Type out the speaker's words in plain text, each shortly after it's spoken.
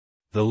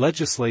The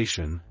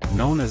legislation,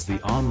 known as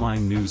the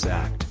Online News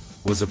Act,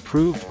 was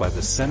approved by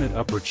the Senate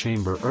upper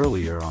chamber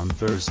earlier on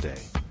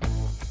Thursday.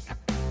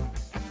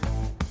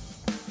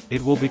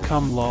 It will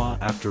become law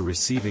after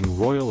receiving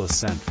royal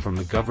assent from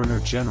the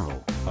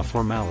Governor-General, a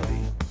formality.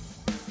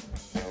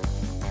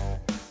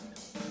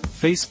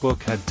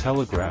 Facebook had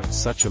telegraphed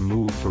such a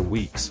move for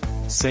weeks,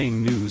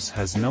 saying news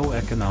has no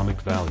economic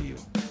value.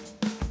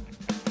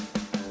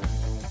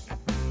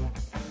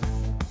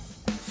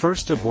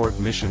 First abort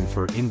mission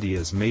for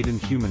India's maiden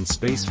human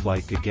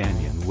spaceflight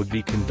Gaganyaan would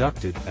be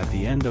conducted at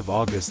the end of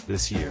August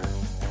this year.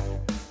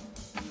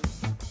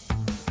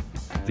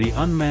 The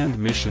unmanned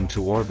mission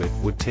to orbit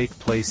would take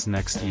place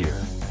next year.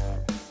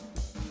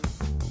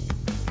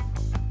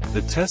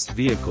 The test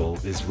vehicle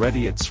is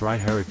ready at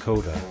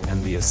Sriharikota,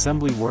 and the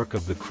assembly work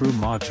of the crew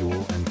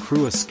module and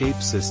crew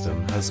escape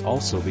system has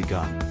also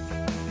begun.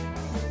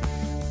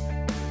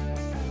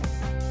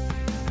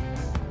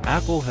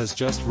 Apple has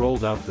just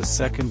rolled out the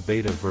second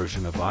beta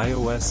version of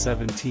iOS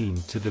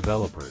 17 to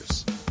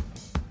developers.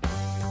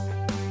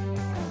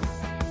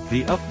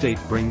 The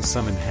update brings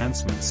some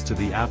enhancements to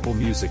the Apple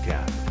Music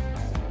app.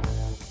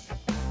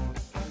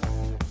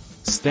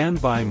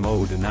 Standby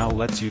mode now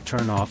lets you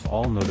turn off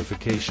all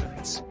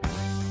notifications.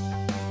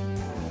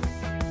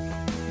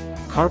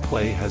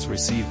 CarPlay has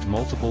received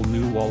multiple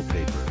new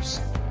wallpapers.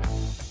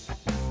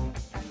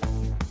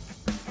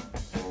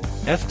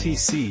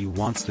 FTC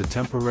wants to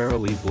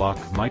temporarily block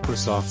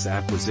Microsoft's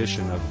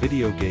acquisition of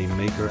video game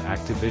maker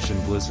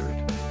Activision Blizzard.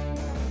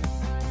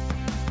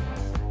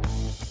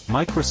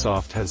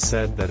 Microsoft has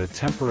said that a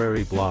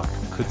temporary block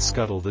could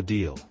scuttle the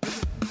deal.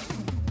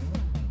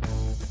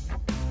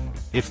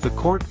 If the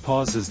court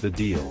pauses the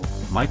deal,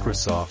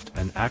 Microsoft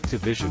and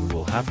Activision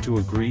will have to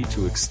agree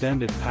to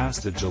extend it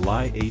past a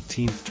July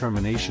 18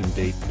 termination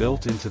date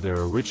built into their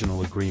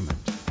original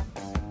agreement.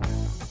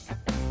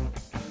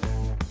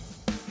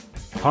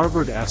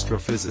 Harvard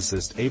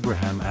astrophysicist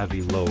Abraham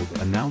Avi Loeb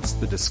announced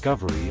the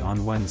discovery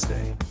on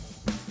Wednesday.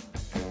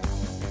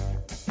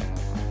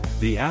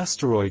 The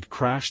asteroid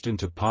crashed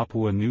into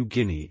Papua New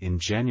Guinea in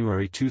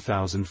January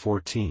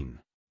 2014.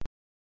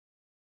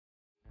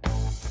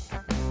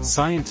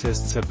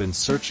 Scientists have been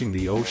searching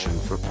the ocean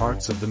for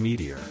parts of the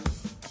meteor.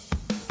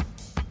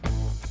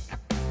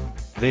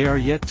 They are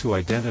yet to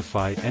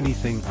identify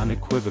anything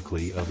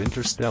unequivocally of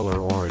interstellar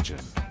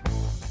origin.